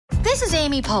This is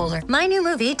Amy Poehler. My new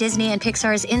movie, Disney and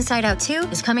Pixar's Inside Out 2,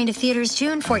 is coming to theaters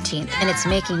June 14th, and it's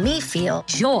making me feel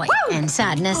joy and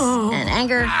sadness and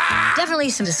anger, definitely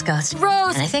some disgust, and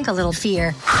I think a little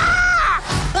fear.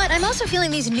 But I'm also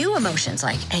feeling these new emotions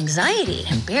like anxiety,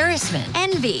 embarrassment,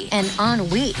 envy, and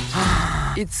ennui.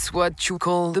 It's what you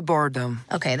call the boredom.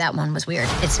 Okay, that one was weird.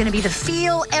 It's going to be the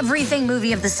feel everything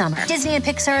movie of the summer. Disney and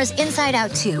Pixar's Inside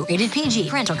Out 2, rated PG.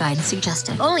 Parental guidance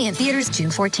suggested. Only in theaters June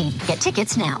 14th. Get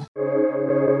tickets now.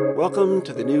 Welcome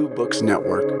to the New Books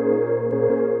Network.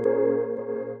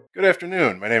 Good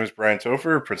afternoon. My name is Brian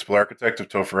Topher, Principal Architect of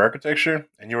Topher Architecture,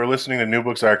 and you are listening to New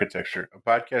Books Architecture, a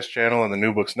podcast channel on the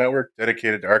New Books Network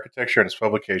dedicated to architecture and its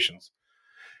publications.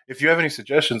 If you have any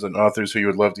suggestions on authors who you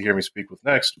would love to hear me speak with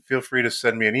next, feel free to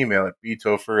send me an email at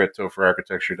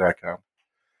btopher@topherarchitecture.com.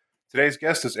 Today's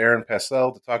guest is Aaron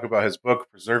Passell to talk about his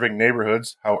book, Preserving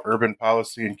Neighborhoods, How Urban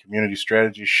Policy and Community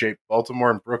Strategies Shape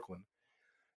Baltimore and Brooklyn.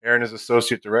 Aaron is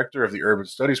Associate Director of the Urban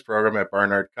Studies Program at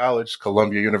Barnard College,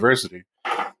 Columbia University.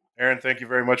 Aaron, thank you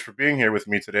very much for being here with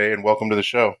me today, and welcome to the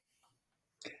show.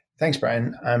 Thanks,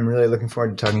 Brian. I'm really looking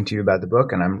forward to talking to you about the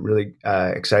book, and I'm really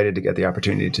excited to get the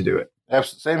opportunity to do it.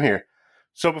 Absolutely. Same here.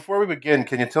 So before we begin,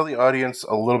 can you tell the audience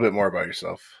a little bit more about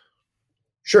yourself?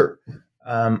 Sure.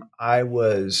 I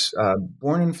was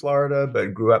born in Florida,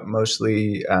 but grew up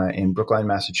mostly in Brookline,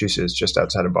 Massachusetts, just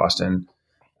outside of Boston.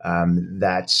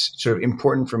 That's sort of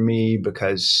important for me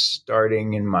because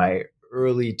starting in my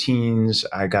early teens,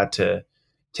 I got to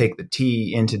take the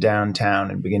T into downtown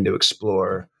and begin to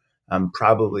explore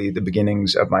probably the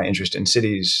beginnings of my interest in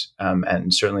cities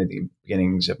and certainly the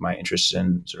beginnings of my interest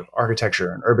in sort of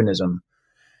architecture and urbanism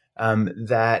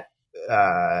that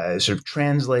sort of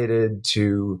translated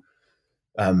to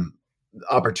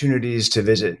opportunities to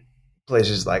visit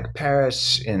places like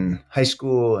Paris in high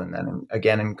school and then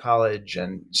again in college,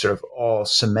 and sort of all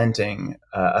cementing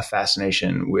a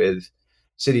fascination with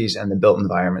cities and the built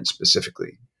environment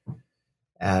specifically.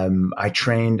 I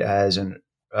trained as an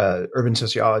urban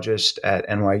sociologist at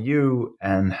NYU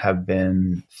and have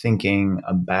been thinking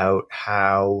about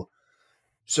how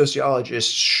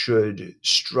sociologists should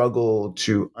struggle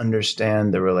to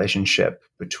understand the relationship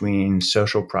between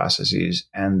social processes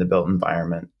and the built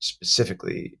environment,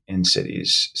 specifically in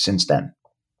cities, since then.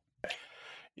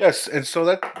 Yes, and so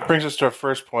that brings us to our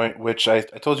first point, which I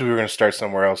told you we were going to start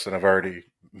somewhere else, and I've already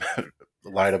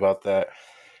lied about that.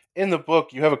 In the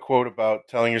book, you have a quote about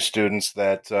telling your students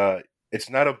that it's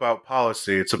not about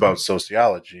policy, it's about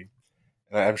sociology.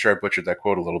 And I'm sure I butchered that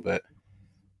quote a little bit.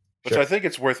 But Sure. so I think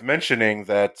it's worth mentioning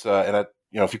that,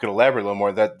 if you could elaborate a little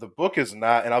more, that the book is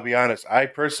not, and I'll be honest, I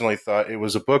personally thought it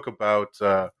was a book about,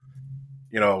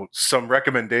 some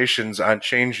recommendations on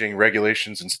changing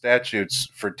regulations and statutes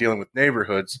for dealing with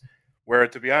neighborhoods, where,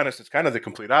 to be honest, it's kind of the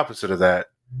complete opposite of that,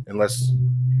 unless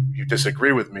you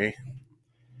disagree with me.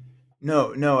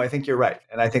 No, I think you're right,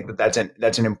 and I think that's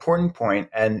an important point.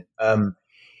 And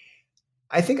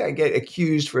I think I get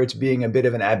accused for it being a bit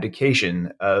of an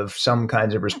abdication of some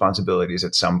kinds of responsibilities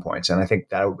at some points, and I think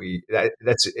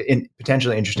that's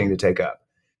potentially interesting to take up.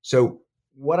 So,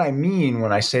 what I mean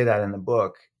when I say that in the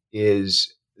book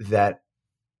is that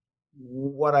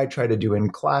what I try to do in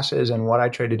classes and what I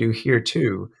try to do here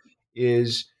too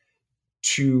is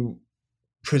to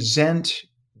present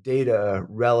data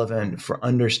relevant for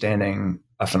understanding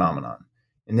a phenomenon.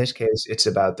 In this case, it's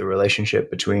about the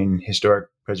relationship between historic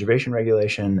preservation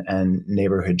regulation and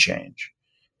neighborhood change.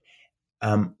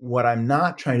 What I'm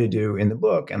not trying to do in the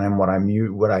book, and what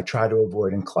I try to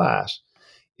avoid in class,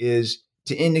 is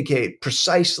to indicate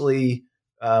precisely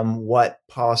what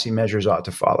policy measures ought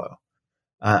to follow.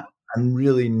 I'm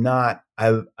really not.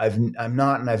 I'm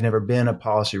not, and I've never been a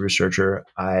policy researcher.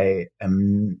 I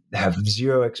have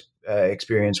zero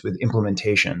experience with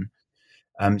implementation.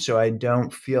 So I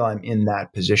don't feel I'm in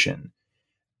that position.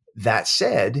 That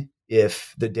said,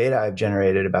 if the data I've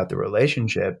generated about the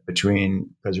relationship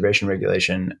between preservation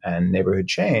regulation and neighborhood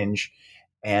change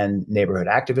and neighborhood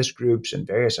activist groups and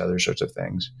various other sorts of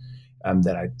things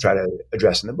that I try to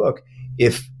address in the book,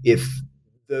 if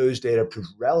those data prove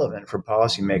relevant for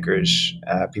policymakers,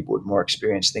 people with more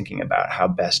experience thinking about how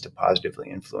best to positively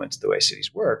influence the way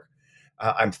cities work,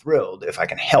 I'm thrilled if I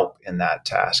can help in that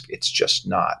task. It's just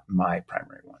not my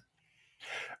primary one.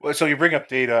 Well, so you bring up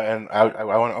data, and I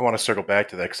want to circle back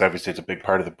to that because obviously it's a big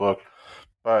part of the book.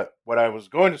 But what I was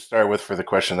going to start with for the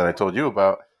question that I told you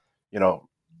about,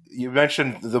 you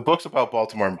mentioned the book's about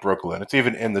Baltimore and Brooklyn. It's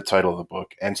even in the title of the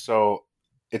book. And so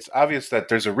it's obvious that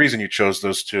there's a reason you chose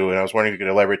those two. And I was wondering if you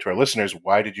could elaborate to our listeners,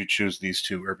 why did you choose these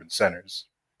two urban centers?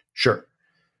 Sure.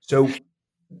 So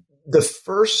the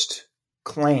first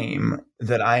claim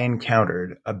that I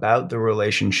encountered about the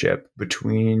relationship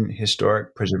between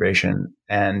historic preservation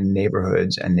and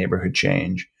neighborhoods and neighborhood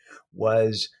change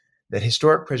was that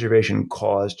historic preservation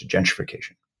caused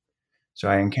gentrification. So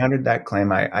I encountered that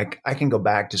claim. I can go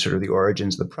back to sort of the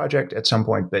origins of the project at some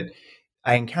point, but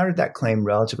I encountered that claim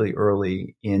relatively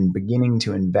early in beginning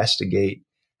to investigate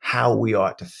how we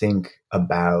ought to think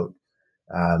about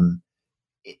um,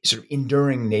 sort of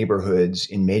enduring neighborhoods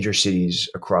in major cities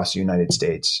across the United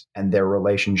States and their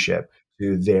relationship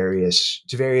to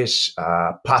various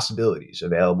possibilities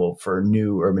available for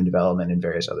new urban development and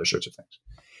various other sorts of things.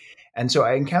 And so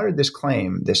I encountered this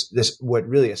claim, this what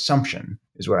really assumption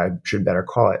is what I should better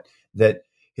call it, that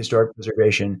historic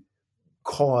preservation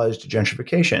caused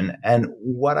gentrification. And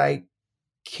what I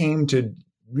came to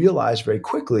realize very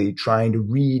quickly, trying to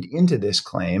read into this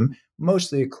claim,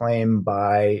 mostly a claim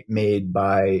made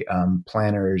by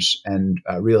planners and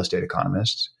real estate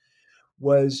economists,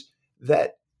 was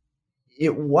that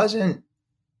it wasn't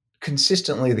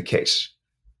consistently the case.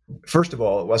 First of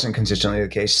all, it wasn't consistently the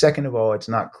case. Second of all, it's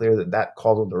not clear that that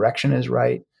causal direction is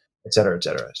right, et cetera, et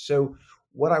cetera. So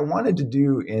what I wanted to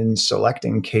do in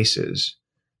selecting cases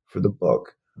for the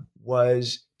book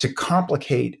was to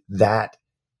complicate that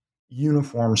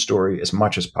uniform story as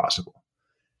much as possible.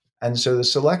 And so the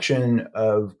selection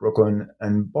of Brooklyn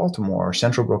and Baltimore,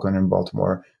 central Brooklyn and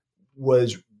Baltimore,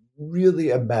 was really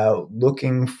about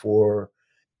looking for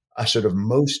a sort of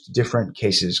most different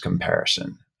cases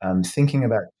comparison. Thinking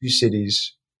about two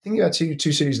cities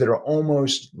that are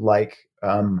almost like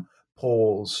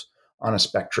poles on a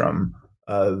spectrum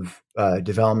of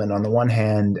development on the one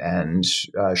hand and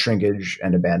shrinkage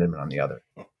and abandonment on the other.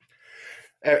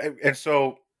 And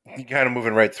so you kind of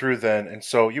moving right through then. And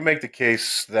so you make the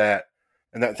case that,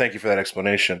 thank you for that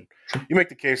explanation. You make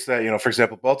the case that, for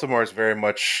example, Baltimore is very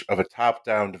much of a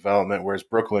top-down development, whereas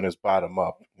Brooklyn is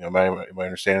bottom-up. Am I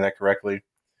understanding that correctly?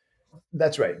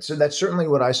 That's right. So that's certainly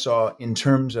what I saw in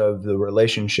terms of the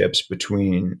relationships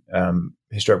between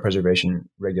historic preservation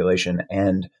regulation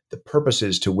and the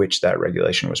purposes to which that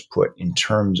regulation was put in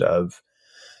terms of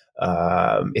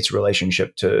its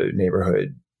relationship to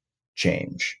neighborhood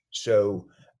change. So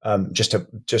just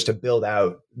to build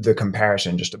out the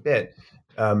comparison just a bit,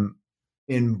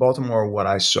 in Baltimore, what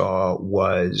I saw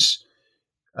was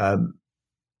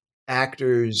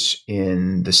actors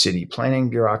in the city planning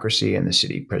bureaucracy and the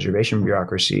city preservation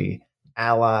bureaucracy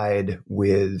allied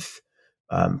with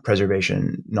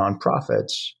preservation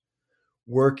nonprofits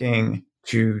working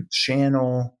to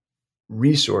channel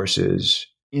resources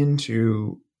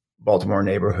into Baltimore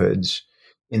neighborhoods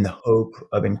in the hope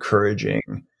of encouraging,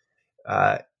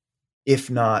 if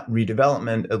not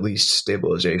redevelopment, at least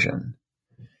stabilization.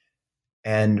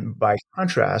 And by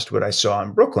contrast, what I saw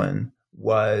in Brooklyn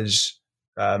was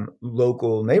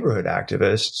local neighborhood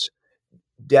activists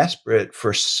desperate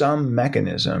for some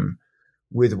mechanism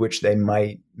with which they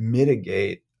might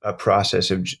mitigate a process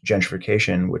of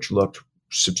gentrification which looked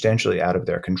substantially out of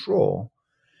their control,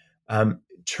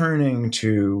 turning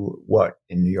to what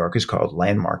in New York is called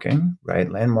landmarking,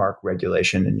 right? Landmark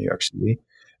regulation in New York City,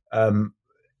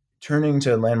 turning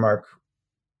to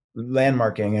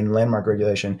landmarking and landmark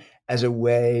regulation as a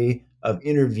way of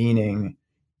intervening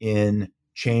in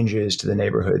changes to the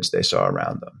neighborhoods they saw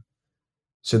around them.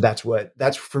 So that's what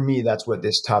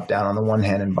this top down on the one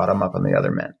hand and bottom up on the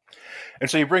other meant. And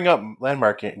so you bring up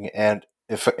landmarking, and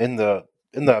if in the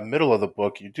middle of the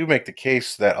book, you do make the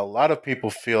case that a lot of people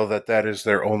feel that that is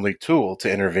their only tool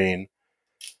to intervene.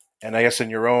 And I guess in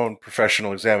your own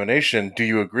professional examination, do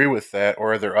you agree with that,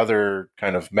 or are there other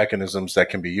kind of mechanisms that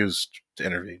can be used to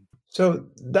intervene? So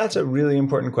that's a really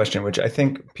important question, which I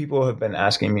think people have been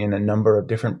asking me in a number of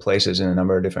different places in a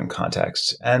number of different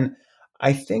contexts. And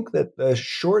I think that the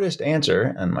shortest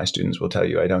answer, and my students will tell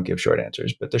you I don't give short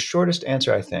answers, but the shortest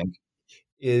answer I think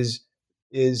is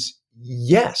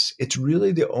yes, it's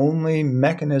really the only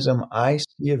mechanism I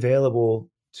see available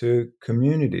to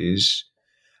communities.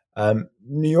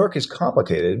 New York is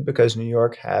complicated because New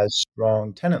York has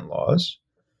strong tenant laws.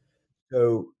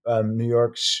 So New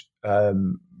York's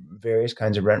various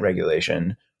kinds of rent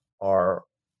regulation are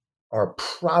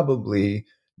probably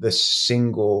the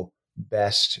single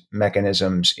best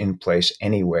mechanisms in place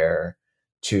anywhere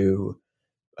to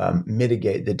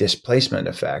mitigate the displacement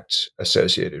effects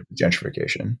associated with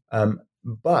gentrification.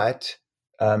 But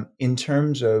in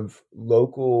terms of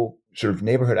local sort of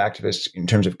neighborhood activists, in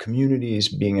terms of communities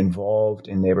being involved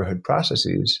in neighborhood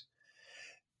processes,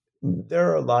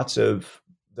 there are lots of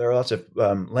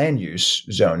land use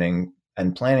zoning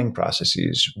and planning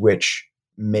processes which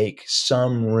make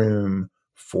some room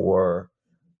for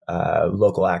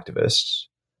local activists.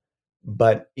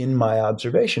 But in my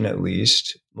observation, at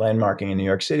least, landmarking in New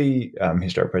York City,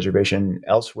 historic preservation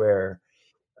elsewhere,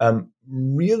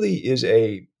 really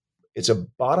it's a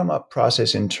bottom up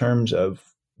process in terms of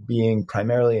being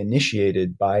primarily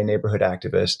initiated by neighborhood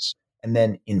activists and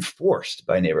then enforced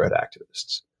by neighborhood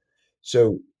activists.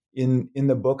 So in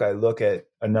the book, I look at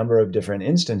a number of different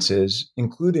instances,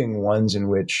 including ones in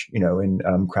which,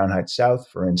 in Crown Heights South,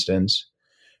 for instance,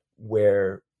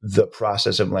 where the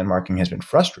process of landmarking has been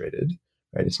frustrated.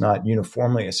 Right, it's not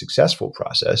uniformly a successful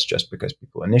process just because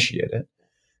people initiate it,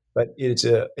 but it's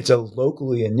a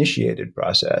locally initiated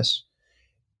process,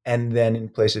 and then in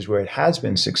places where it has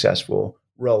been successful,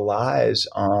 relies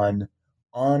on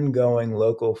ongoing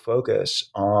local focus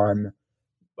on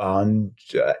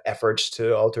efforts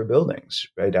to alter buildings.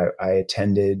 Right, I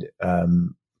attended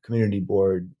community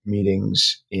board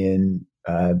meetings in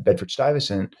Bedford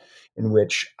Stuyvesant, in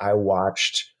which I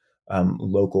watched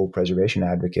local preservation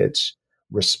advocates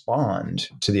respond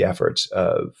to the efforts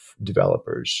of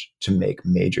developers to make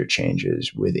major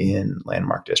changes within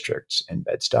landmark districts in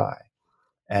Bed-Stuy.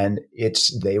 And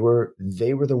they were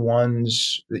the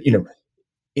ones,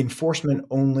 enforcement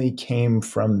only came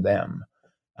from them,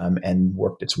 and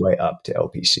worked its way up to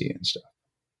LPC and stuff.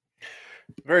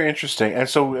 Very interesting. And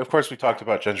so, of course, we talked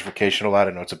about gentrification a lot.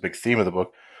 I know it's a big theme of the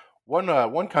book.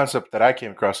 One concept that I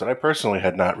came across that I personally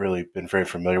had not really been very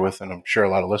familiar with, and I'm sure a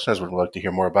lot of listeners would like to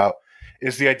hear more about,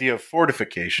 is the idea of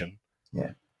fortification.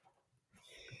 Yeah.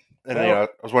 And I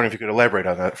was wondering if you could elaborate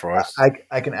on that for us.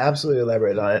 I can absolutely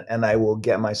elaborate on it, and I will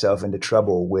get myself into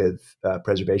trouble with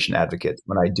preservation advocates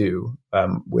when I do,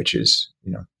 which is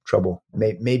trouble,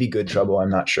 maybe good trouble.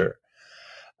 I'm not sure.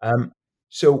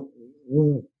 So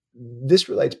this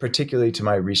relates particularly to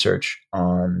my research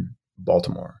on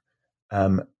Baltimore.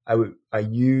 I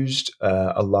used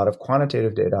a lot of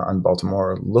quantitative data on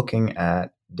Baltimore, looking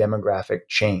at demographic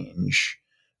change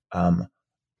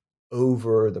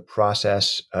over the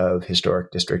process of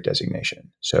historic district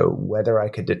designation. So whether I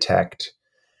could detect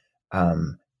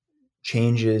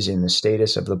changes in the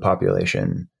status of the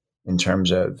population in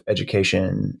terms of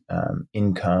education,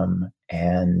 income,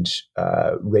 and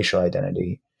racial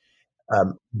identity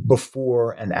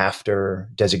before and after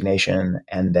designation,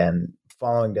 and then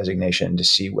following designation, to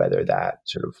see whether that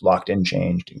sort of locked in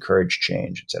change, encouraged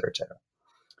change, et cetera, et cetera.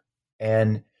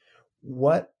 And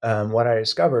what I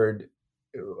discovered,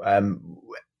 um,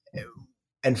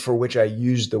 and for which I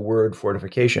use the word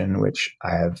fortification, which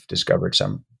I have discovered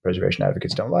some preservation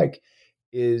advocates don't like,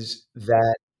 is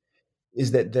that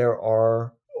there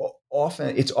are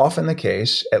it's often the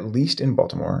case, at least in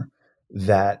Baltimore,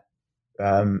 that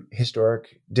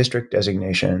historic district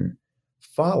designation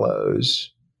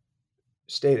follows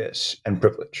status and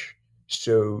privilege.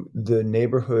 So the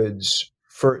neighborhoods,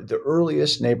 for the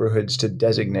earliest neighborhoods to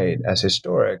designate as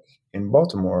historic in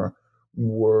Baltimore,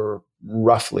 were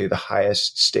roughly the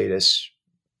highest status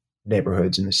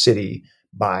neighborhoods in the city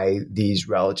by these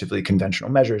relatively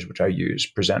conventional measures, which I use: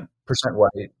 percent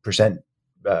white, percent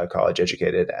college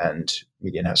educated, and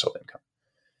median household income.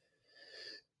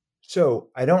 So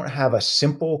I don't have a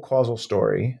simple causal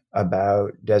story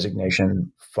about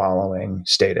designation following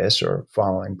status or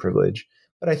following privilege,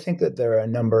 but I think that there are a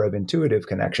number of intuitive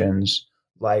connections,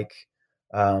 like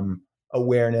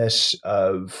awareness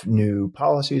of new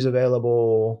policies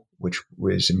available, which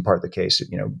was in part the case.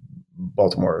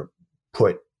 Baltimore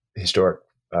put historic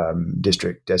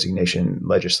district designation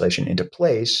legislation into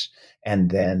place,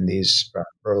 and then these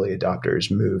early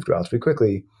adopters moved relatively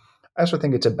quickly. I also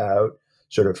think it's about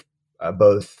sort of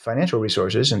both financial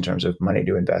resources in terms of money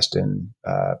to invest in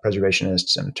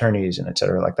preservationists and attorneys and et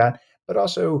cetera like that, but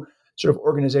also sort of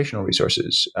organizational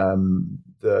resources,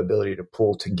 the ability to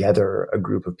pull together a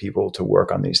group of people to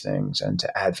work on these things and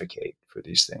to advocate for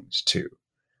these things too.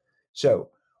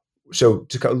 So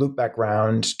to loop back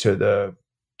around to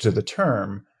the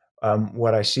term,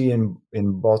 what I see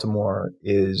in Baltimore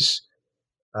is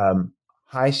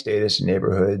high status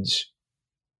neighborhoods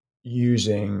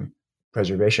using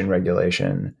preservation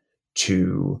regulation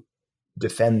to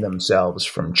defend themselves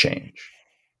from change.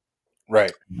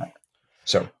 Right.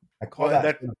 So I call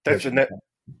that.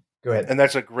 Go ahead. And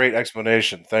that's a great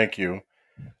explanation. Thank you.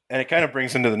 And it kind of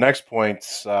brings into the next point.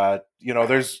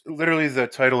 There's literally the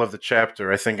title of the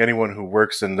chapter. I think anyone who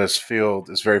works in this field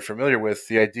is very familiar with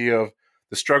the idea of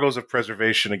the struggles of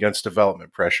preservation against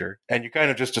development pressure. And you kind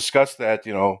of just discussed that,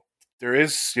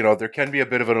 there can be a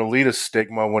bit of an elitist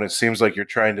stigma when it seems like you're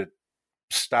trying to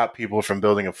stop people from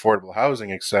building affordable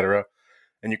housing, et cetera.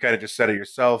 And you kind of just said it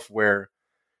yourself, where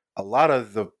a lot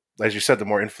of as you said, the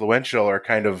more influential are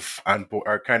kind of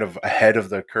ahead of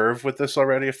the curve with this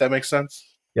already, if that makes sense.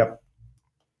 Yep.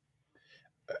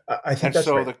 I think And that's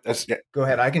so right. that's yeah. Go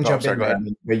ahead. I can Oh, I'm jump sorry. in Go there,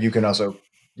 ahead. but you can also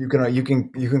you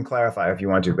can clarify if you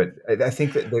want to. But I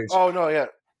think that Oh no, yeah.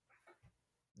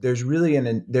 there's really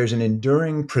there's an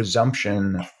enduring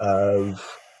presumption of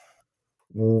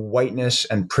whiteness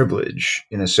and privilege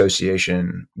in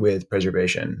association with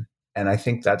preservation, and I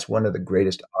think that's one of the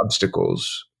greatest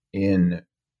obstacles in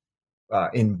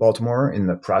Baltimore, in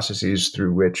the processes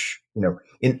through which,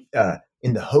 in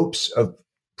the hopes of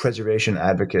preservation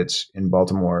advocates in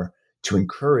Baltimore to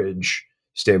encourage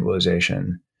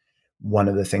stabilization. One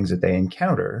of the things that they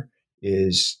encounter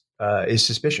is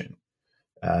suspicion,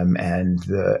 and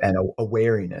a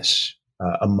wariness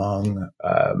among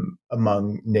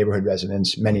neighborhood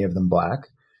residents, many of them black,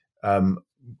 um,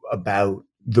 about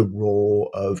the role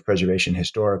of preservation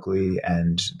historically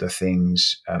and the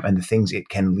things it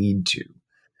can lead to.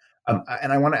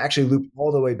 And I want to actually loop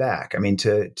all the way back. I mean,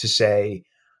 to say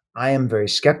I am very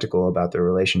skeptical about the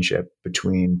relationship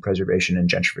between preservation and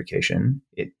gentrification.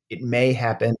 It may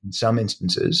happen in some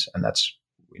instances, and that's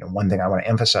one thing I want to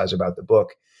emphasize about the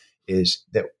book is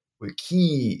that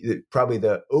probably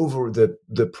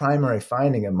the primary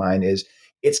finding of mine is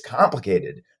it's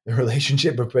complicated. The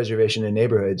relationship of preservation and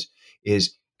neighborhoods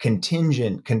is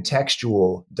contingent,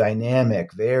 contextual,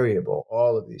 dynamic, variable,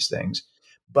 all of these things.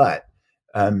 But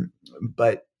um,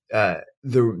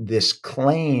 this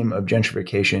claim of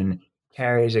gentrification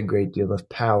carries a great deal of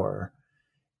power,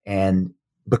 and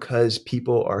because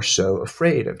people are so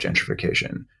afraid of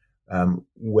gentrification,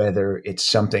 whether it's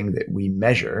something that we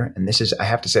measure, and I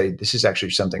have to say, this is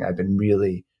actually something I've been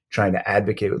really trying to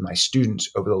advocate with my students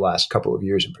over the last couple of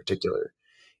years in particular,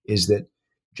 is that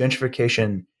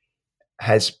gentrification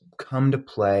has come to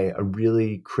play a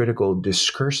really critical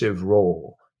discursive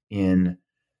role in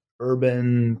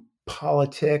urban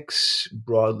politics,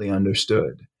 broadly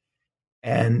understood.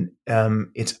 And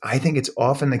I think it's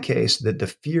often the case that the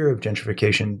fear of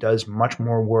gentrification does much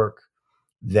more work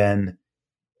than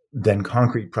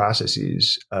concrete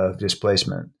processes of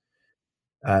displacement.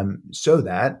 So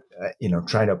that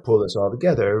trying to pull this all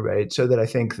together, right? So that I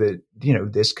think that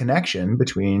this connection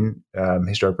between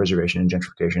historic preservation and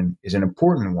gentrification is an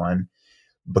important one,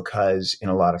 because in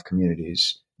a lot of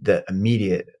communities, the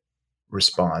immediate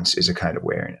response is a kind of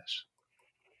wariness.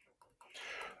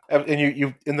 And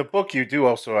you in the book you do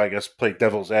also, I guess, play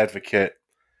devil's advocate,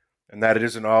 and that it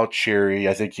isn't all cheery.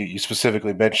 I think you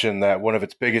specifically mentioned that one of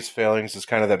its biggest failings is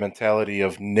kind of that mentality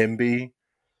of NIMBY.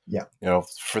 Yeah.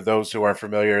 For those who aren't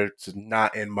familiar, it's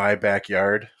not in my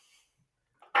backyard.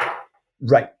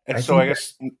 Right. And I so think I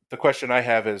guess the question I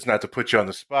have is, not to put you on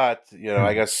the spot,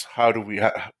 I guess, how do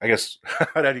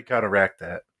you counteract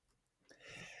that?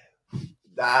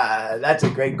 That's a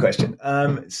great question.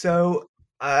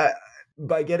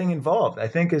 By getting involved, I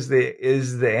think is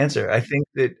the answer. I think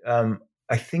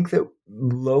that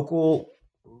local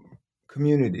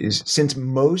communities, since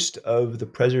most of the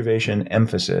preservation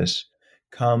emphasis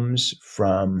comes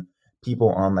from people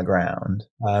on the ground,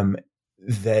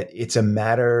 that it's a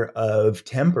matter of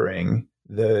tempering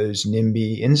those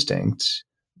NIMBY instincts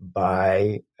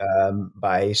by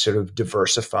sort of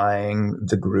diversifying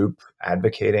the group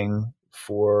advocating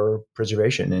for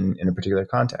preservation in a particular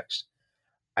context.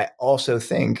 I also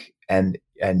think, and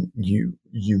you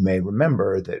may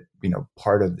remember that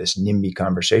part of this NIMBY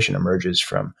conversation emerges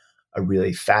from a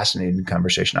really fascinating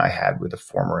conversation I had with a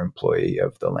former employee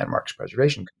of the Landmarks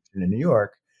Preservation Commission in New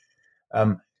York.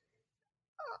 Um,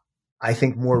 I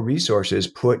think more resources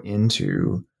put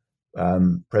into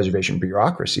preservation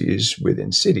bureaucracies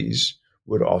within cities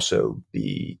would also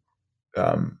be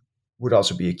um,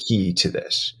 a key to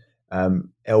this.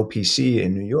 LPC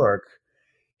in New York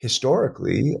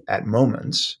historically, at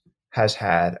moments, has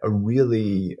had a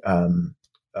really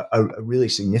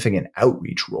significant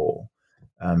outreach role,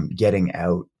 getting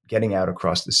out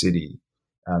across the city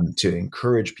to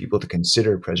encourage people to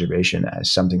consider preservation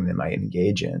as something they might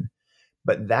engage in.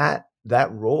 But that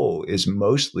role is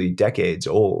mostly decades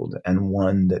old, and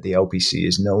one that the LPC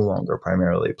is no longer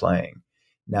primarily playing.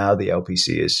 Now the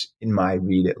LPC is, in my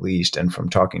read at least, and from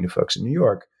talking to folks in New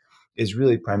York, is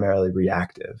really primarily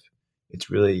reactive. It's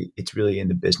really in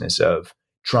the business of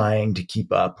trying to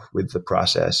keep up with the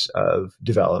process of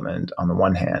development on the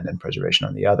one hand and preservation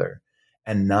on the other,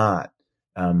 and not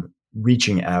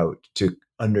reaching out to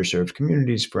underserved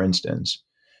communities, for instance,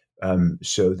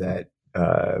 so that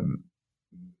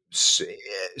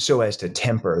so as to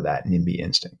temper that NIMBY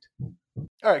instinct.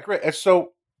 All right, great. And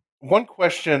so one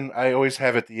question I always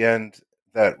have at the end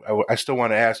that I still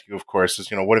want to ask you, of course, is,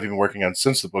 what have you been working on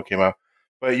since the book came out?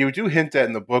 But you do hint at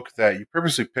in the book that you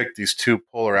purposely picked these two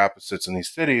polar opposites in these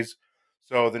cities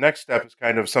So the next step is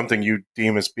kind of something you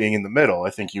deem as being in the middle.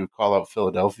 I think you call out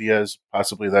Philadelphia as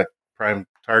possibly that prime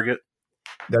target.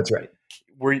 That's right.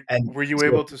 And Were you so,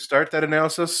 able to start that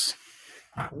analysis?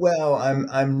 well,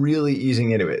 I'm really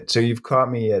easing into it. So you've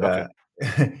caught me at Okay.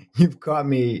 you've caught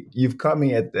me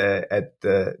at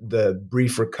the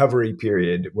brief recovery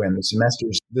period when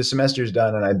the semester's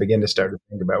done and I begin to start to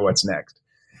think about what's next.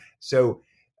 So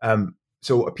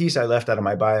so a piece I left out of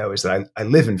my bio is that I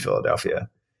live in Philadelphia,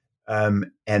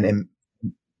 and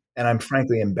I'm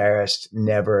frankly embarrassed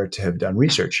never to have done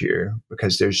research here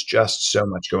because there's just so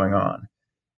much going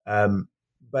on.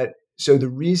 But so the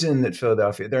reason that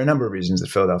Philadelphia, there are a number of reasons that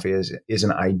Philadelphia is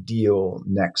an ideal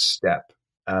next step.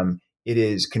 It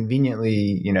is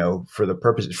conveniently, for the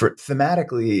purpose for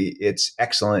thematically, it's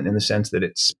excellent in the sense that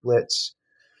it splits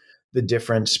the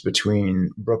difference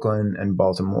between Brooklyn and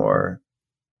Baltimore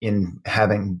in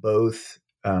having both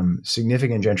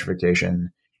significant gentrification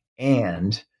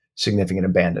and significant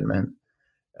abandonment.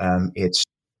 It's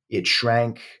it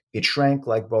shrank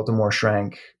like Baltimore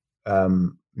shrank,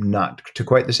 not to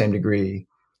quite the same degree,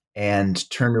 and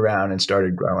turned around and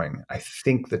started growing. I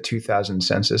think the 2000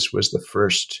 census was the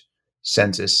first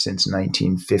census since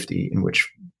 1950 in which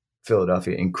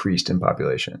Philadelphia increased in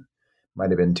population. Might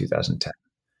have been 2010.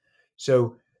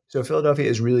 So so Philadelphia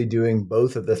is really doing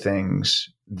both of the things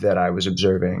that I was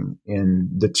observing in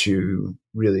the two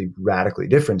really radically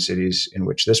different cities in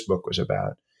which this book was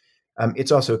about.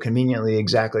 It's also conveniently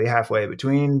exactly halfway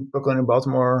between Brooklyn and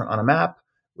Baltimore on a map,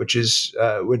 which is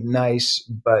would nice.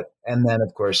 But and then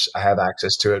of course I have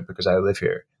access to it because I live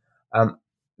here. Um,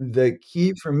 the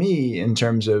key for me in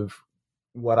terms of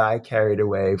what I carried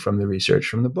away from the research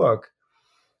from the book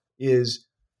is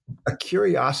a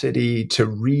curiosity to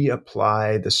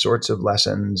reapply the sorts of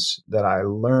lessons that I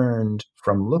learned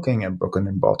from looking at Brooklyn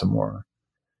and Baltimore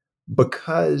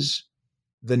because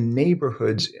the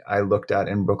neighborhoods I looked at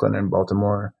in Brooklyn and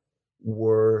Baltimore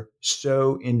were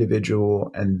so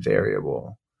individual and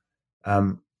variable.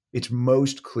 It's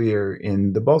most clear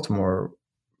in the Baltimore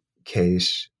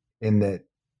case in that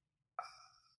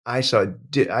I saw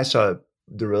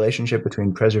the relationship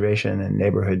between preservation and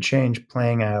neighborhood change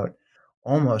playing out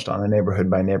almost on a neighborhood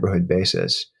by neighborhood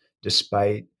basis,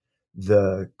 despite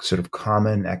the sort of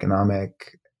common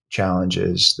economic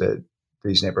challenges that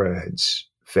these neighborhoods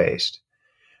faced.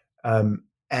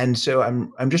 And so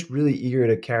I'm just really eager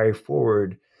to carry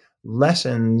forward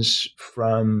lessons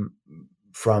from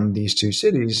these two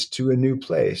cities to a new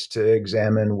place to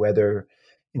examine whether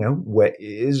what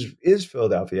is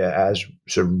Philadelphia as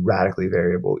sort of radically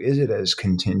variable? Is it as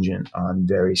contingent on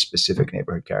very specific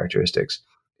neighborhood characteristics?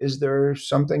 Is there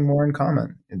something more in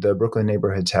common? The Brooklyn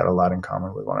neighborhoods had a lot in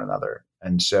common with one another,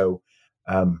 and so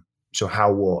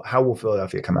how will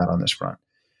Philadelphia come out on this front?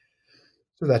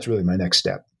 So that's really my next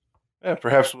step. Yeah,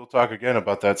 perhaps we'll talk again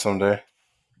about that someday.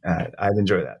 I'd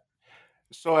enjoy that.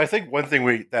 So I think one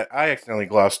thing that I accidentally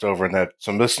glossed over and that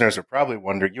some listeners are probably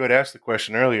wondering, you had asked the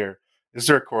question earlier, is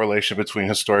there a correlation between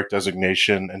historic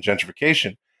designation and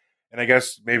gentrification? And I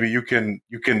guess maybe you can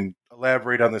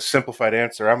elaborate on this simplified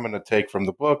answer I'm going to take from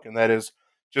the book, and that is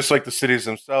just like the cities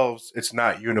themselves, it's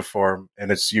not uniform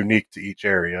and it's unique to each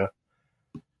area.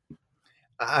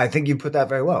 I think you put that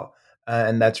very well,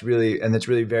 and that's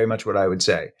really very much what I would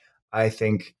say. I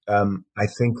think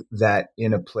that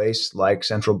in a place like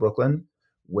Central Brooklyn,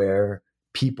 where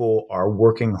people are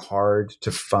working hard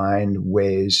to find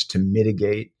ways to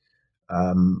mitigate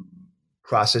um,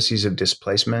 processes of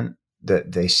displacement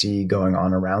that they see going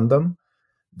on around them,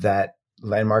 that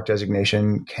landmark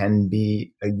designation can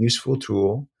be a useful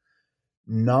tool,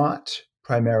 not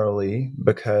primarily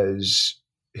because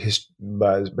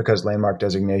landmark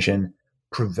designation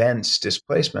prevents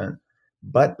displacement,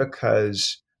 but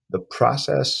because the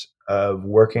process of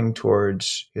working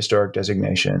towards historic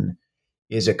designation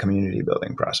is a community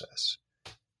building process.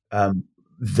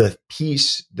 The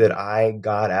piece that I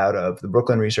got out of the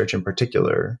Brooklyn research in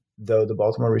particular, though the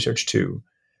Baltimore research too,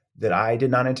 that I did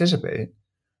not anticipate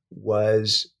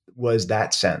was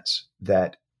that sense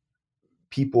that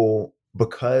people,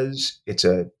 because it's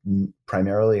a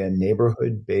primarily a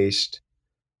neighborhood based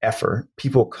effort,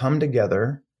 people come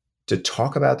together to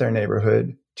talk about their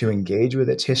neighborhood, to engage with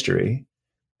its history,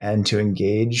 and to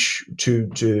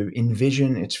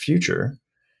envision its future.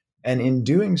 And in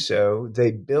doing so,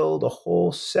 they build a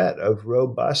whole set of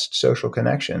robust social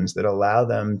connections that allow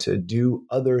them to do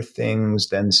other things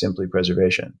than simply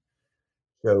preservation.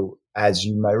 So, as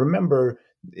you might remember,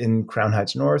 in Crown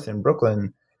Heights North in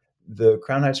Brooklyn, the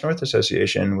Crown Heights North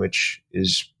Association, which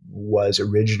was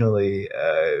originally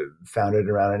founded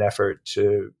around an effort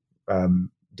to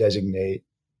designate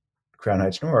Crown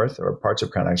Heights North or parts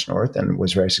of Crown Heights North and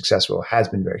has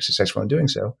been very successful in doing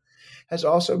so, has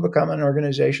also become an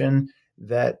organization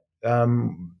that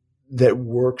that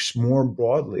works more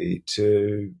broadly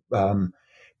to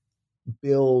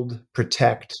build,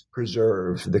 protect,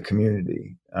 preserve the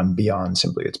community beyond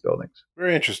simply its buildings.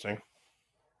 Very interesting.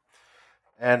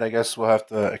 And I guess we'll have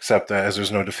to accept that as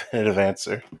there's no definitive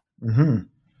answer. Mm-hmm.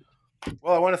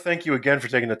 Well, I want to thank you again for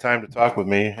taking the time to talk with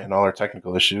me and all our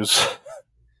technical issues.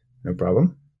 No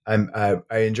problem. I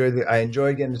enjoyed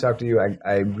getting to talk to you.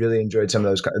 I really enjoyed some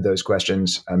of those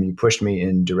questions. You pushed me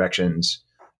in directions.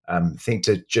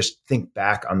 Think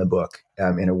back on the book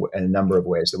in a number of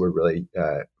ways that were really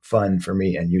fun for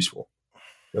me and useful.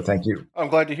 So thank you. I'm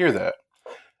glad to hear that.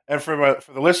 And for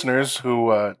the listeners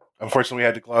who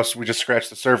unfortunately we just scratched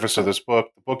the surface of this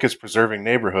book. The book is Preserving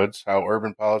Neighborhoods: How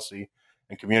Urban Policy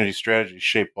and Community Strategies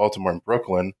Shape Baltimore and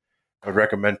Brooklyn. I would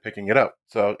recommend picking it up.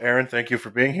 So, Aaron, thank you for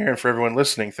being here. And for everyone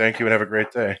listening, thank you and have a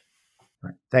great day. All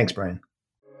right. Thanks, Brian.